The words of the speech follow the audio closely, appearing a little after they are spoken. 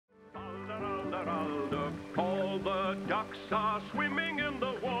the ducks are swimming in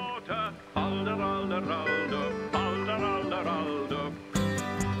the water. Alder, alder, alder, alder, alder, alder.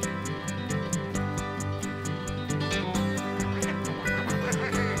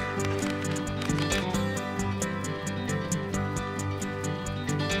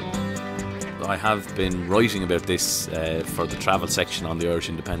 I have been writing about this for the travel section on the Irish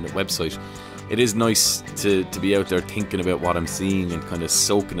Independent website. It is nice to be out there thinking about what I'm seeing and kind of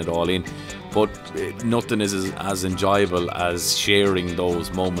soaking it all in, but nothing is as enjoyable as sharing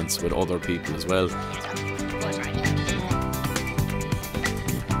those moments with other people as well.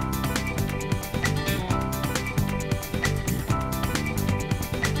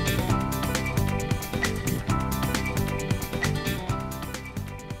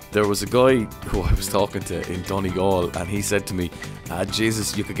 There was a guy who I was talking to in Donegal, and he said to me,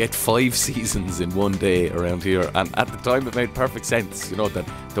 Jesus, you could get 5 seasons in one day around here. And at the time it made perfect sense, you know, that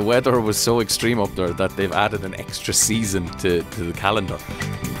the weather was so extreme up there that they've added an extra season to the calendar.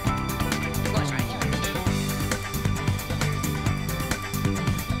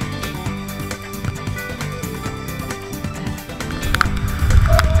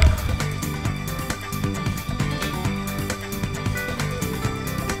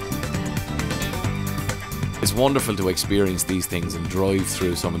 It's wonderful to experience these things and drive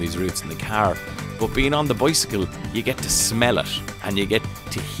through some of these routes in the car, but being on the bicycle, you get to smell it and you get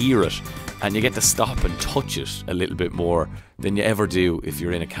to hear it and you get to stop and touch it a little bit more than you ever do if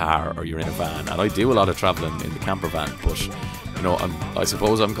you're in a car or you're in a van. And I do a lot of travelling in the camper van, but you know, I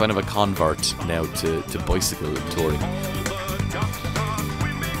suppose I'm kind of a convert now to bicycle touring.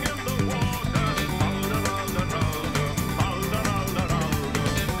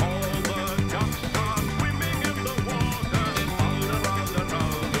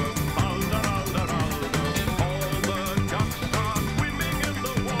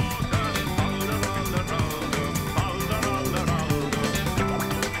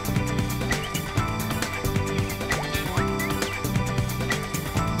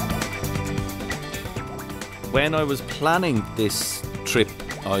 When I was planning this trip,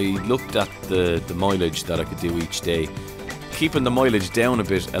 I looked at the mileage that I could do each day. Keeping the mileage down a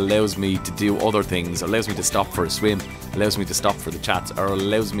bit allows me to do other things, allows me to stop for a swim, allows me to stop for the chats, or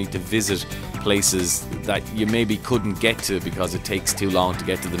allows me to visit places that you maybe couldn't get to because it takes too long to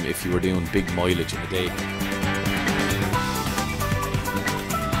get to them if you were doing big mileage in a day.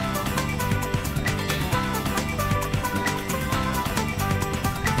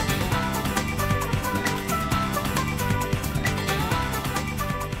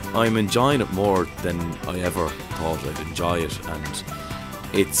 I'm enjoying it more than I ever thought I'd enjoy it, and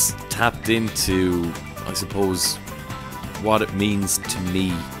it's tapped into, I suppose, what it means to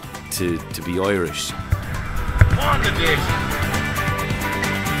me to be Irish. On the dish.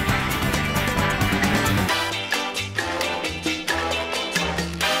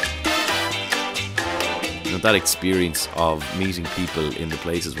 You know, that experience of meeting people in the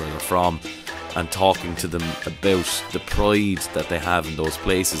places where they're from and talking to them about the pride that they have in those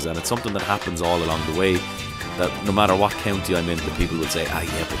places, and it's something that happens all along the way, that no matter what county I'm in, the people will say,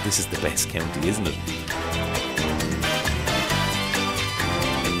 yeah, but this is the best county, isn't it?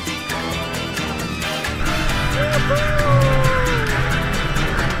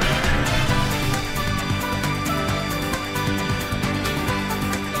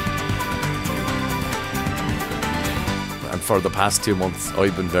 And for the past 2 months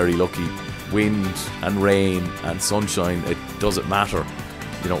I've been very lucky. Wind and rain and sunshine, it doesn't matter.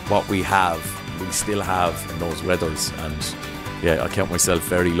 You know, what we have, we still have in those weathers, and yeah, I count myself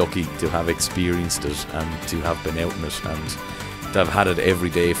very lucky to have experienced it and to have been out in it and to have had it every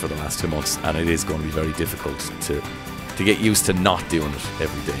day for the last 2 months, and it is going to be very difficult to get used to not doing it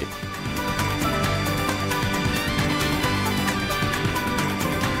every day.